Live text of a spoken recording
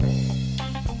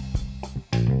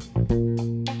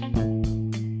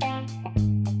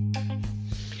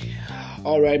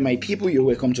All right, my people, you're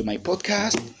welcome to my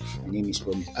podcast. My name is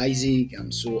Promise Isaac.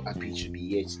 I'm so happy to be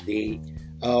here today.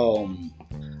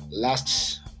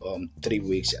 Last 3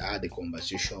 weeks, I had a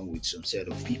conversation with some set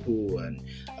of people, and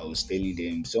I was telling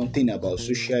them something about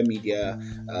social media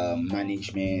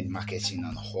management, marketing,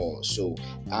 and all.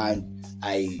 And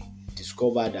I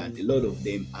discovered that a lot of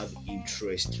them have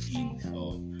interest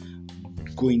in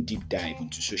going deep dive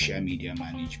into social media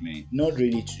management, not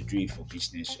really to do it for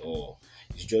business, or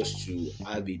it's just to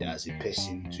have it as a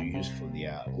person to use for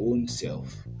their own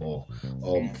self, or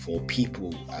for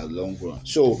people at long run.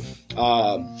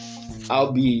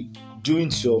 I'll be doing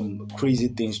some crazy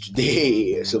things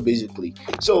today. So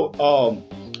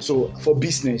for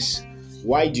business,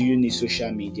 why do you need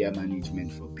social media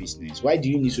management for business? Why do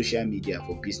you need social media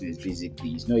for business?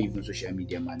 Basically, it's not even social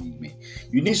media management.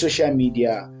 You need social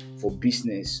media for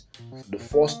business. The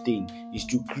first thing is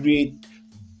to create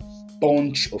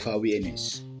bunch of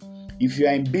awareness. If you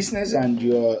are in business and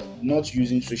you're not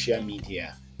using social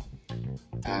media,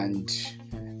 and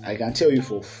I can tell you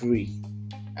for free,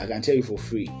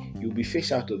 you'll be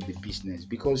phased out of the business,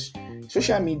 because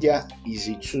social media is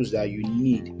a tool that you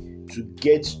need to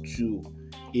get to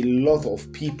a lot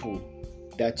of people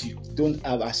that you don't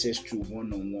have access to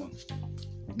one-on-one,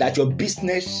 that your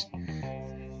business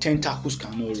tentacles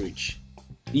cannot reach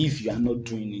if you are not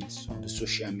doing it on the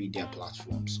social media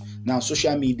platforms. Now,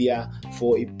 social media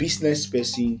for a business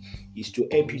person is to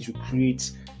help you to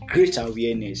create great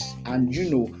awareness and,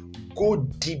 go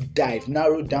deep dive,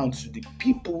 narrow down to the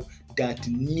people that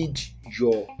need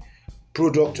your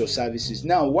product or services.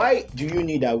 Now, why do you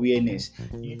need awareness?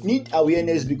 You need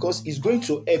awareness because it's going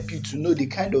to help you to know the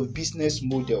kind of business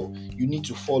model you need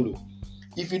to follow.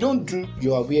 If you don't do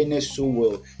your awareness so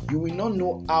well, you will not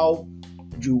know how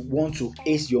you want to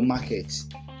ace your market,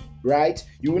 right?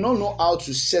 You will not know how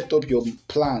to set up your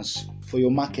plans for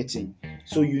your marketing.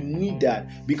 So you need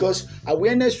that, because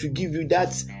awareness will give you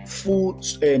that full,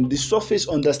 the surface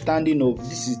understanding of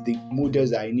this is the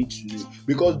models that I need to know.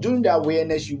 Because during the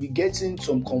awareness, you'll be getting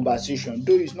some conversation,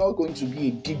 though it's not going to be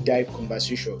a deep dive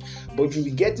conversation, but you'll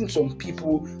be getting some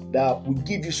people that will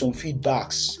give you some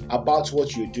feedbacks about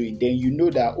what you're doing. Then you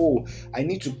know that, I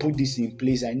need to put this in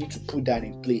place, I need to put that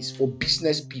in place for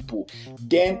business people.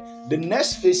 Then the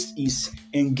next phase is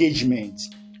engagement.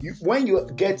 When you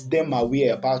get them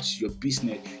aware about your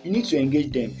business, you need to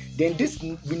engage them. Then this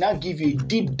will now give you a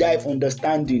deep dive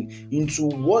understanding into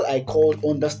what I call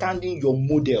understanding your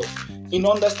model. In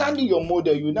understanding your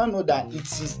model, you now know that it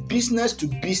is business to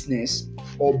business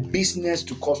or business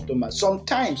to customer.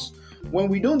 Sometimes when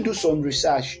we don't do some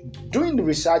research, doing the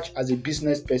research as a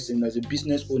business person, as a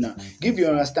business owner, give you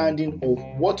an understanding of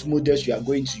what models you are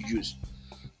going to use.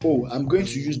 I'm going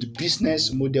to use the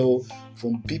business model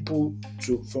from people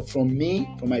from me,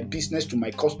 from my business to my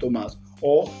customers,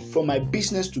 or from my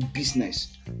business to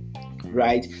business,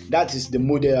 right? That is the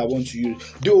model I want to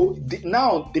use. Though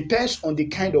now depends on the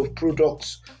kind of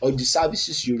products or the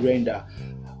services you render.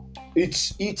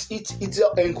 It's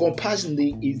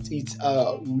encompassingly,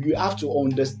 you have to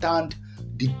understand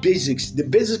the basics. The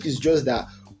basic is just that.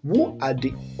 Who are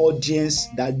the audience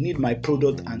that need my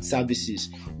product and services?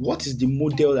 What is the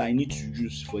model that I need to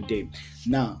use for them?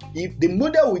 Now, if the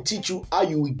model will teach you how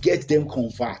you will get them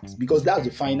convert, because that's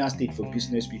the final stage for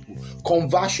business people.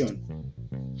 Conversion.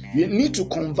 You need to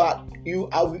convert. You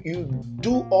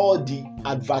do all the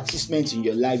advertisements in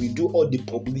your life, you do all the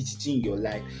publicity in your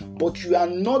life, but you are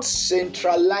not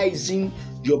centralizing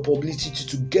your publicity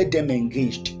to get them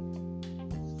engaged.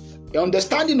 The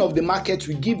understanding of the market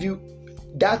will give you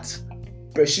that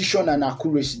precision and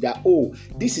accuracy that,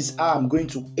 this is how I'm going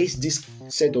to ace this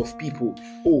set of people.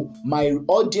 My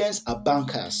audience are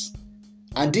bankers,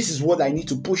 and this is what I need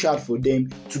to push out for them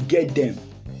to get them.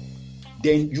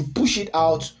 Then you push it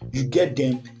out, you get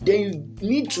them. Then you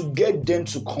need to get them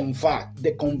to convert.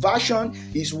 The conversion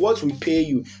is what will pay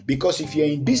you, because if you're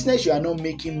in business, you are not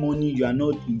making money, you are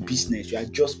not in business, you are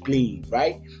just playing,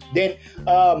 right? Then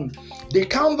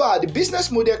the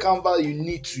business model Canva you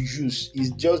need to use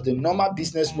is just the normal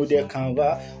business model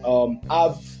Canva.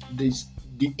 Have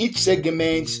each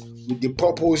segment with the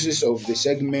purposes of the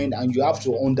segment, and you have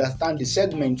to understand the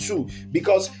segment too,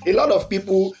 because a lot of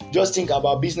people just think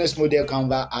about business model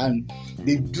Canva and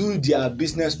they do their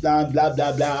business plan, blah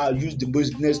blah blah, use the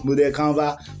business model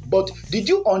Canva, but did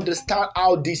you understand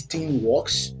how this thing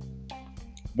works,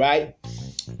 right?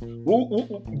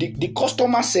 The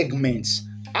customer segments.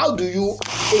 How do you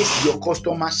ace your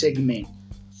customer segment?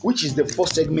 Which is the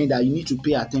first segment that you need to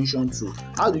pay attention to?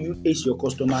 How do you ace your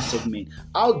customer segment?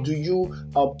 How do you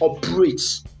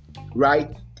operate, right?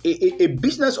 a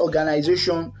business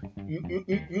organization,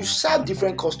 you serve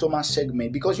different customer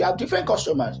segment because you have different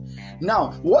customers.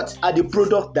 Now, what are the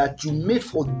products that you made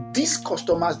for these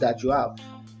customers that you have?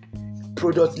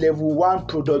 Product level 1,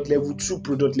 product level 2,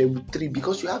 product level 3,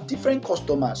 because you have different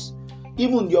customers.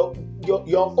 Even your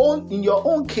own, in your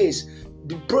own case,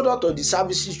 the product or the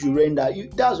services you render,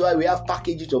 that's why we have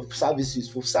packages of services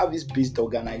for service-based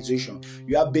organization.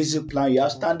 You have basic plan, you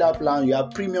have standard plan, you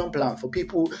have premium plan for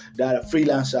people that are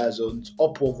freelancers on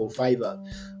Upwork or Fiverr,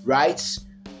 right?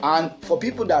 And for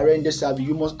people that render service,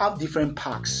 you must have different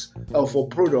packs. For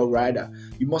product rather,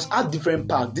 you must have different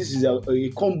packs. This is a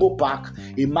combo pack,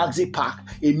 a maxi pack,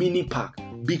 a mini pack,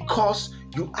 because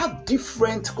you have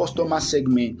different customer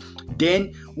segment.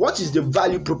 Then what is the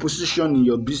value proposition in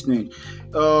your business?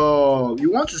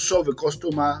 You want to solve a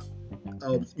customer,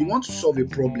 you want to solve a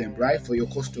problem, right, for your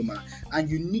customer, and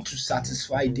you need to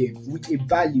satisfy them with a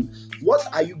value.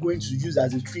 What are you going to use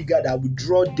as a trigger that will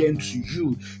draw them to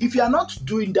you? If you are not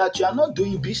doing that, you are not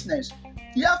doing business.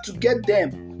 You have to get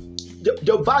them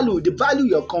the value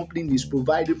your company is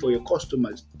providing for your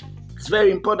customers. It's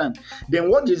very important. Then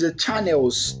what is the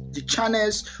channels? The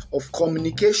channels of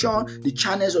communication, the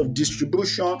channels of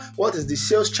distribution. What is the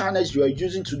sales channels you are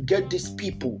using to get these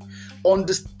people?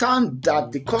 Understand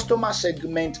that the customer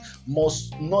segment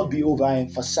must not be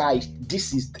overemphasized.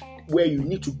 This is where you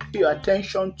need to pay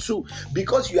attention to,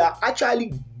 because you are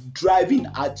actually driving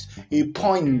at a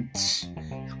point,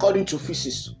 according to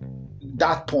physics,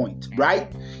 that point,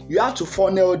 right? You have to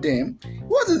funnel them.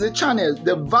 What is the channel?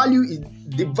 The value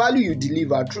you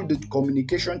deliver through the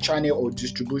communication channel or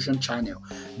distribution channel.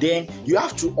 Then you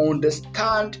have to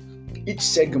understand each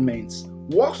segment.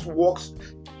 What works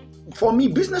for me?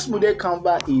 Business model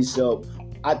Canva is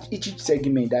at each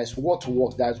segment. That's what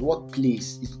works. That's what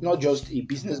plays. It's not just a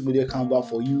business model Canva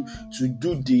for you to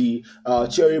do the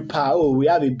theory part. Oh, we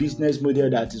have a business model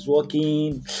that is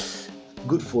working.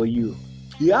 Good for you.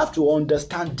 You have to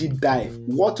understand deep dive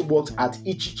what works at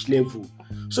each level,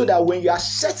 so that when you are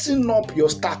setting up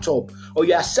your startup or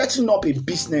you are setting up a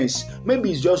business,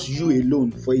 maybe it's just you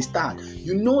alone for a start,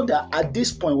 you know that at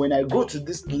this point, when I go to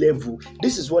this level,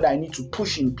 this is what I need to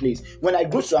push in place. When I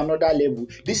go to another level,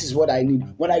 this is what I need.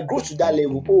 When I go to that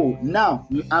level, oh, now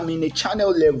I'm in a channel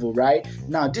level, right?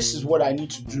 Now this is what I need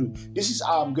to do. This is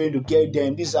how I'm going to get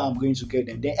them. This is how I'm going to get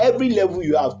them. Then every level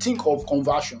you have, think of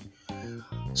conversion.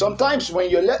 Sometimes when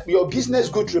your business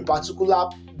go to a particular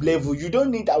level, you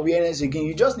don't need awareness again.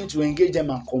 You just need to engage them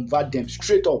and convert them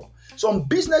straight up. Some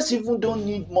business even don't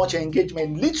need much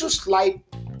engagement, little slight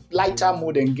lighter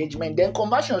mode engagement, then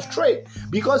conversion straight,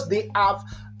 because they have,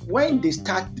 when they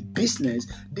start the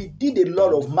business, they did a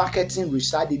lot of marketing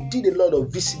research, they did a lot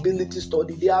of visibility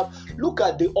study, they have looked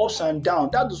at the ups and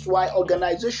downs. That is why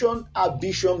organizations have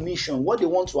vision, mission, what they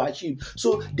want to achieve.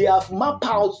 So they have mapped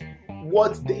out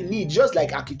what they need, just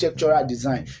like architectural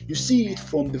design. You see it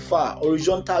from the far,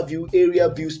 horizontal view, area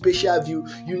view, spatial view,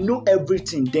 you know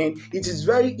everything. Then it is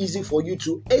very easy for you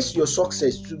to ace your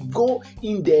success, to go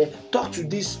in there, talk to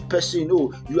this person.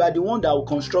 Oh, you are the one that will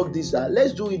construct this.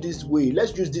 Let's do it this way.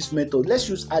 Let's use this method. Let's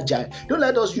use agile. Don't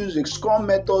let us use a scrum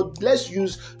method.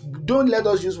 Don't let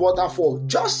us use waterfall.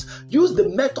 Just use the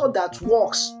method that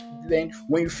works. Then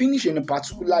when you finish in a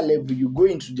particular level, you go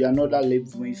into the another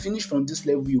level. When you finish from this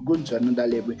level, you go into another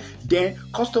level. Then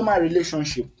customer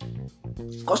relationship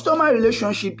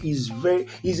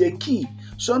is a key.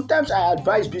 Sometimes I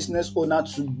advise business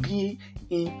owners to be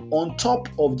on top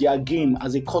of their game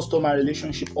as a customer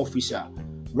relationship officer,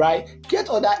 right? Get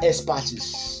other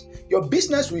expertise. Your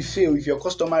business will fail if your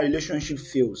customer relationship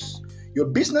fails. Your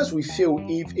business will fail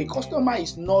if a customer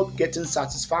is not getting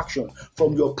satisfaction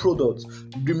from your product.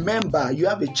 Remember, you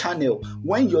have a channel.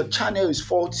 When your channel is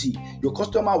faulty, your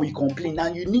customer will complain,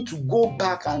 and you need to go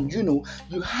back and you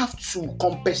have to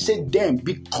compensate them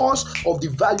because of the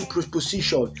value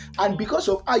proposition and because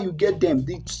of how you get them.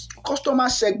 The customer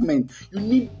segment, you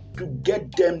need to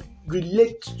get them,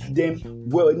 relate to them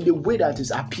well in the way that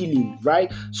is appealing, right?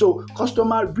 So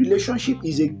customer relationship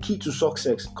is a key to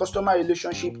success. Customer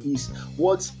relationship is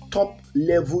what top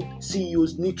level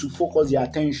CEOs need to focus their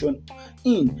attention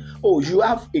in. Oh, you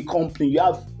have a company, you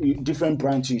have different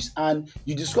branches, and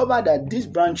you discover that this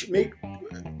branch make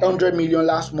 100 million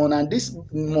last month, and this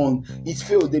month it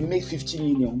failed, they make 50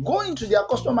 million. Go into their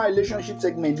customer relationship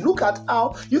segment. Look at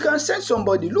how you can send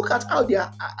somebody. Look at how they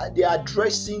are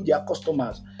addressing their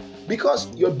customers,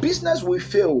 because your business will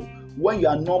fail when you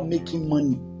are not making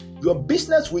money. Your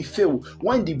business will fail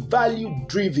when the value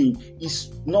driven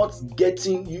is not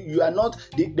getting, you are not,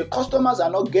 the customers are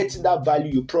not getting that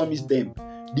value you promised them.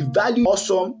 The value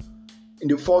awesome in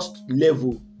the first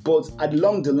level, but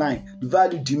along the line, the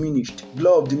value diminished.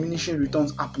 Law of diminishing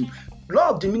returns happened. Law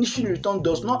of diminishing return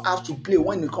does not have to play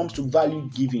when it comes to value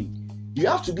giving. You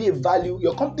have to be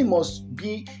your company must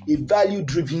be a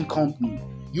value-driven company.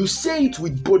 You say it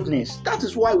with boldness. That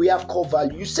is why we have core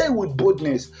value. You say it with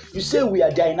boldness. You say we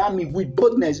are dynamic with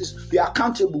boldness. We are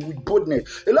accountable with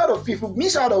boldness. A lot of people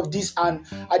miss out of this, and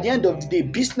at the end of the day,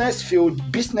 business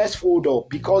fold up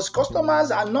because customers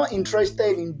are not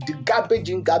interested in the garbage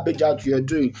in, garbage out you are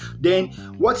doing. Then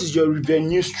what is your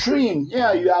revenue stream?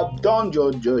 Yeah, you have done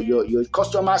your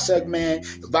customer segment,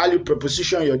 value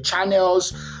proposition, your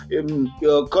channels,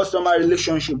 your customer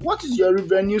relationship. What is your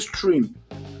revenue stream?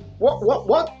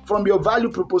 What from your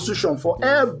value proposition for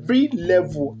every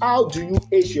level? How do you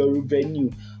ace your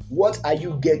revenue? What are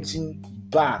you getting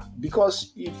back?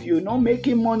 Because if you're not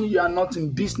making money, you are not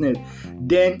in business.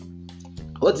 Then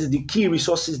what is the key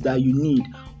resources that you need?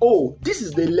 Oh, this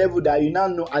is the level that you now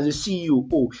know as a CEO.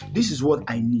 Oh, this is what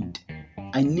I need.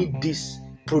 I need this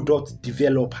product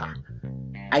developer.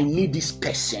 I need this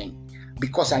person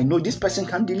because I know this person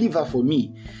can deliver for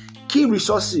me. Key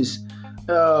resources.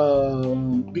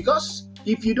 Because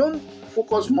if you don't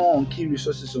focus more on key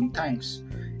resources, sometimes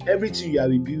everything you are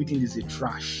rebuilding is a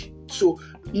trash. So,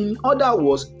 in other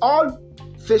words, all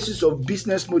phases of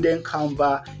business model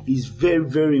Canva is very,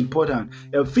 very important.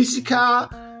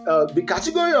 The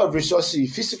category of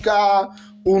resources: physical,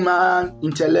 human,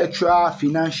 intellectual,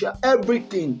 financial,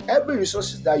 everything, every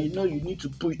resources that you need to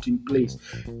put in place.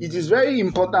 It is very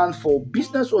important for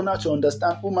business owner to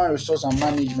understand human resource and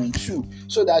management too,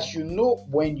 so that you know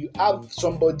when you have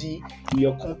somebody in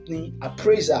your company,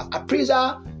 appraiser,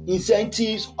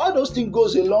 incentives, all those things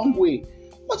goes a long way.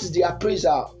 What is the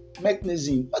appraiser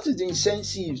mechanism? What is the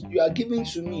incentives you are giving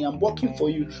to me? I'm working for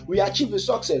you. We achieve a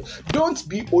success. Don't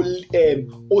be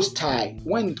hostile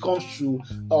when it comes to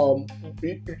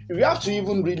you have to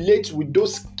even relate with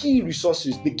those key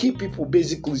resources, the key people.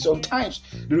 Basically, sometimes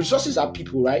the resources are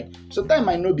people, right? Sometimes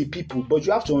might not be people, but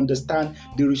you have to understand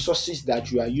the resources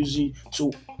that you are using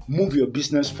to move your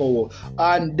business forward.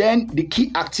 And then the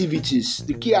key activities.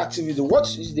 What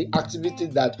is the activity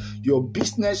that your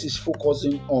business is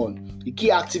focusing on? The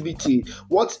key activity.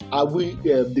 What are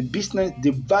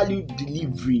the value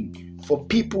delivering for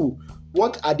people?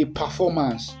 What are the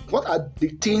performance? What are the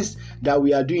things that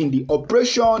we are doing? The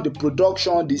operation, the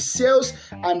production, the sales,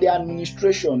 and the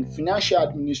administration, financial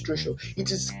administration.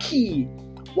 It is key.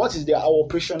 What is our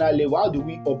operational level? How do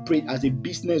we operate as a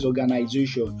business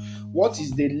organization? What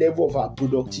is the level of our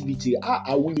productivity? How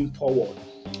are we moving forward?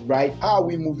 Right? How are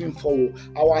we moving forward?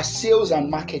 Our sales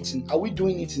and marketing, are we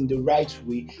doing it in the right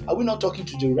way? Are we not talking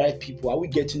to the right people? Are we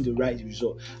getting the right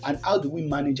result? And how do we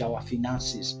manage our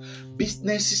finances?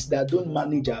 Businesses that don't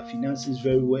manage our finances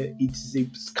very well, it is a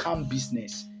scam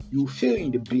business. You fail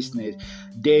in the business.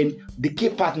 Then the key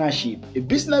partnership. A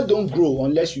business don't grow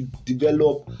unless you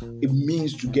develop a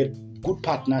means to get good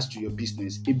partners to your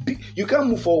business. You can't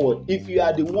move forward if you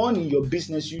are the one in your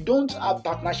business. You don't have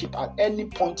partnership at any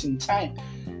point in time.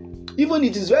 Even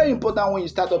it is very important when you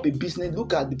start up a business,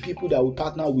 look at the people that will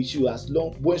partner with you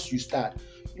once you start.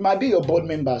 It might be your board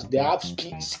members, they have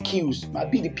skills. It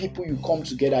might be the people you come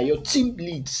together, your team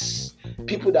leads,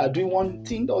 people that are doing one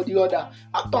thing or the other.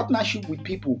 Have partnership with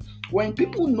people. When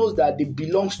people know that they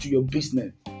belongs to your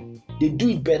business, they do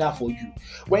it better for you.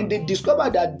 When they discover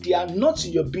that they are not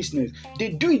in your business, they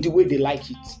do it the way they like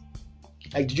it.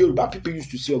 Like the Yoruba people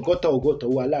used to say,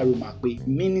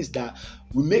 means that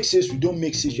we make sales, we don't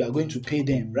make sales, you are going to pay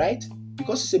them, right?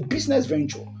 Because it's a business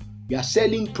venture. You are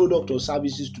selling product or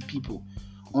services to people.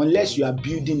 Unless you are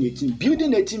building a team.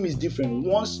 Building a team is different.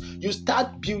 Once you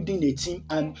start building a team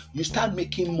and you start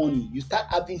making money, you start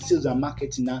having sales and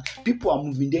marketing, and people are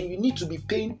moving, then you need to be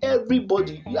paying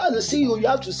everybody. You as a CEO, you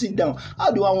have to sit down.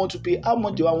 How do I want to pay? How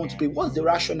much do I want to pay? What's the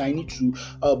ration I need to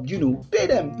pay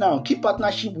them? Now, key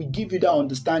partnership will give you that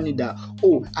understanding that,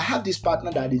 oh, I have this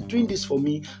partner that is doing this for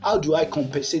me. How do I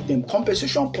compensate them?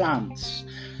 Compensation plans.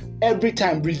 Every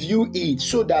time review it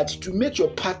so that to make your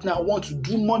partner want to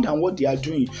do more than what they are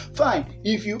doing. Fine,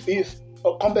 if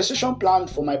a compensation plan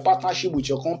for my partnership with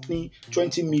your company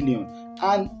 20 million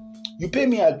and you pay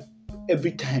me at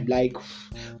every time, like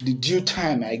the due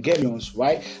time I get millions,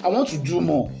 right? I want to do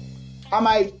more. I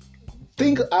might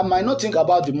not think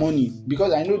about the money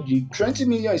because I know the 20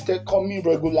 million is still coming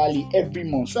regularly every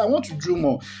month. So I want to do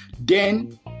more.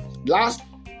 Then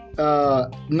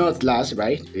not last,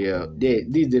 right? Yeah, this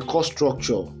is the cost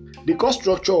structure. The cost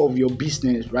structure of your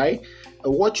business, right?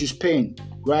 What you spend,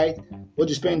 right? What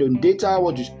you spend on data,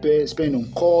 what you spend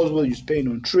on calls, what you spend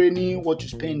on training, what you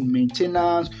spend on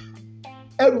maintenance,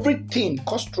 everything,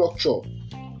 cost structure.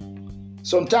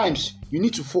 Sometimes You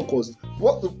need to focus.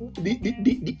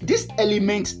 This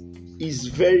element is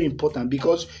very important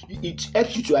because it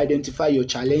helps you to identify your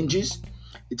challenges.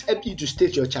 It helps you to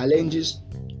state your challenges.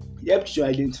 It helps you to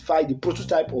identify the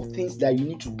prototype of things that you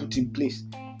need to put in place.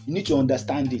 You need to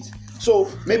understand it. So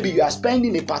maybe you are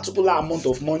spending a particular amount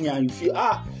of money and you feel,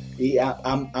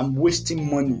 I'm wasting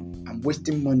money. I'm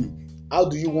wasting money. How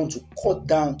do you want to cut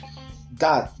down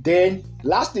that? Then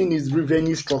last thing is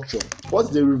revenue structure. What's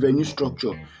the revenue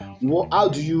structure? How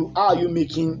are you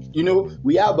making?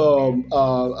 We have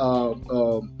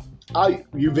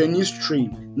revenue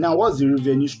stream. Now, what's the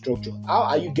revenue structure? How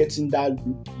are you getting that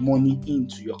money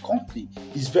into your company?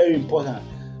 It's very important.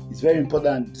 Is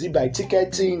it by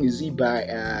ticketing? Is it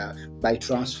by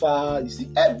transfer? Is it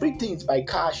everything? It's by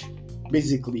cash.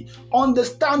 Basically,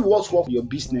 understand what's worth for your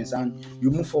business and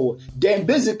you move forward. Then,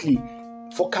 basically,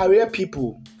 for career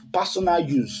people, personal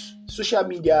use, social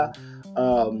media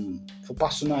for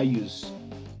personal use,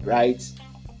 right?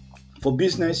 For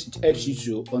business, it helps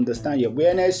you to understand your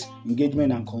awareness,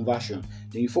 engagement, and conversion.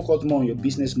 Then you focus more on your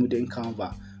business model in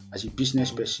Canva as a business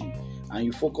person, and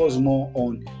you focus more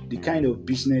on the kind of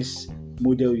business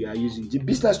model you are using, the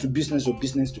business to business or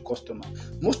business to customer.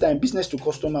 Most time, business to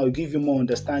customer will give you more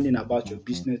understanding about your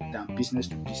business than business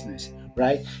to business,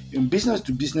 right? In business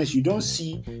to business, you don't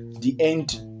see the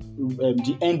end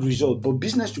result, but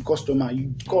business to customer,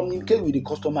 you communicate with the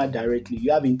customer directly.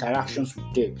 You have interactions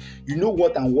with them. You know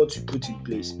what to put in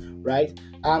place, right?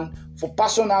 And for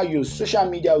personal use, social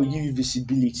media will give you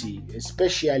visibility,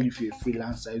 especially if you're a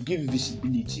freelancer. It will give you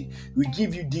visibility. It will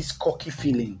give you this cocky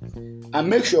feeling. And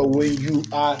make sure when you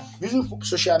are using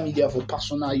social media for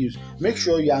personal use, make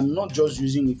sure you are not just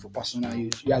using it for personal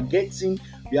use. You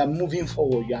are moving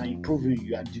forward, you are improving,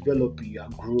 you are developing, you are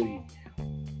growing.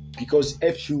 Because it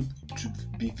helps you to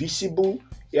be visible.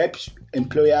 It helps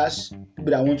employers,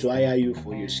 people that want to hire you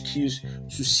for your skills,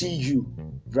 to see you,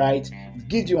 right? It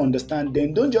gives you understand.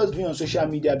 Then don't just be on social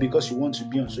media because you want to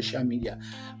be on social media.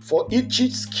 For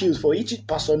each skills, for each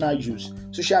personal use,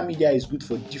 social media is good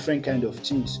for different kind of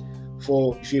things.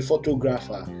 For if you're a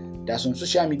photographer, there's some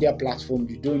social media platform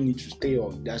you don't need to stay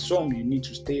on. There's some you need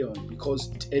to stay on because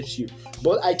it helps you.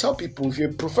 But I tell people, if you're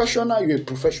a professional, you're a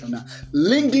professional.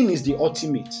 LinkedIn is the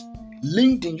ultimate.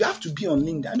 LinkedIn, you have to be on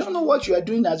LinkedIn. I don't know what you are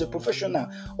doing as a professional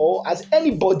or as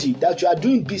anybody that you are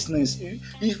doing business.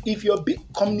 If you're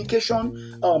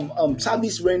communication,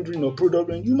 service rendering or product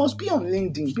rendering, you must be on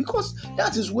LinkedIn because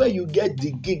that is where you get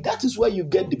the gig. That is where you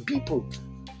get the people.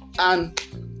 And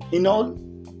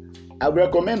I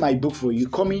recommend my book for you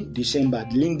coming December,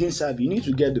 LinkedIn Savvy. You need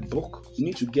to get the book. You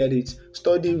need to get it,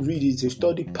 study, read it. It's a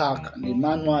study pack and a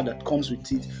manual that comes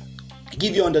with it.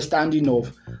 Give you understanding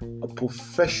of a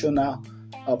professional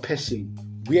person,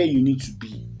 where you need to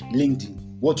be, LinkedIn,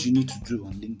 what you need to do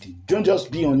on LinkedIn. Don't just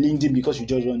be on LinkedIn because you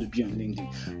just want to be on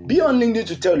LinkedIn. Be on LinkedIn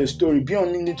to tell a story. Be on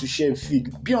LinkedIn to share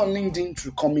feed. Be on LinkedIn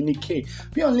to communicate.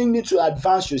 Be on LinkedIn to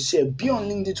advance yourself. Be on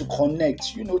LinkedIn to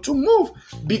connect, to move.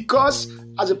 Because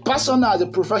as a person, as a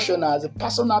professional, as a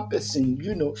personal person,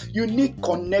 you need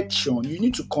connection. You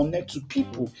need to connect to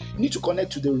people. You need to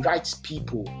connect to the right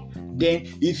people. Then,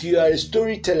 if you are a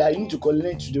storyteller, you need to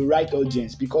connect to the right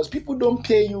audience because people don't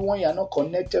pay you when you are not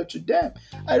connected to them.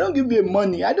 I don't give you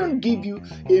money. I don't give you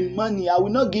money. I will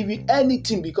not give you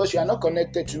anything because you are not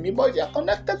connected to me. But if you are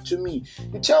connected to me,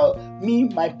 you tell me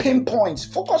my pain points.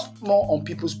 Focus more on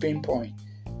people's pain points.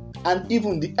 And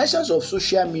even the essence of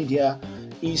social media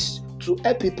is to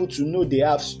help people to know they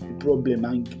have a problem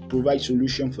and provide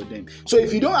solution for them. So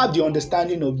if you don't have the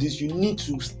understanding of this, you need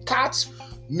to start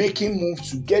making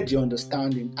moves to get the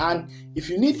understanding. And if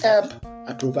you need help,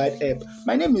 I provide help.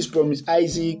 My name is Promise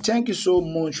Isaac. Thank you so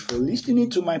much for listening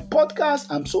to my podcast.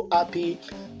 I'm so happy.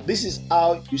 This is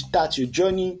how you start your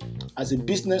journey as a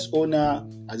business owner,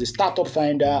 as a startup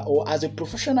finder, or as a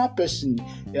professional person.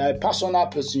 You're a personal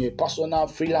person, you're a personal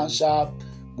freelancer,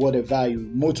 whatever, you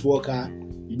remote worker.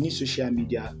 You need social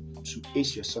media to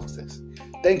ace your success.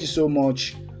 Thank you so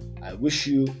much. I wish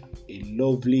you a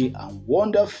lovely and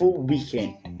wonderful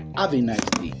weekend. Have a nice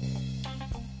day.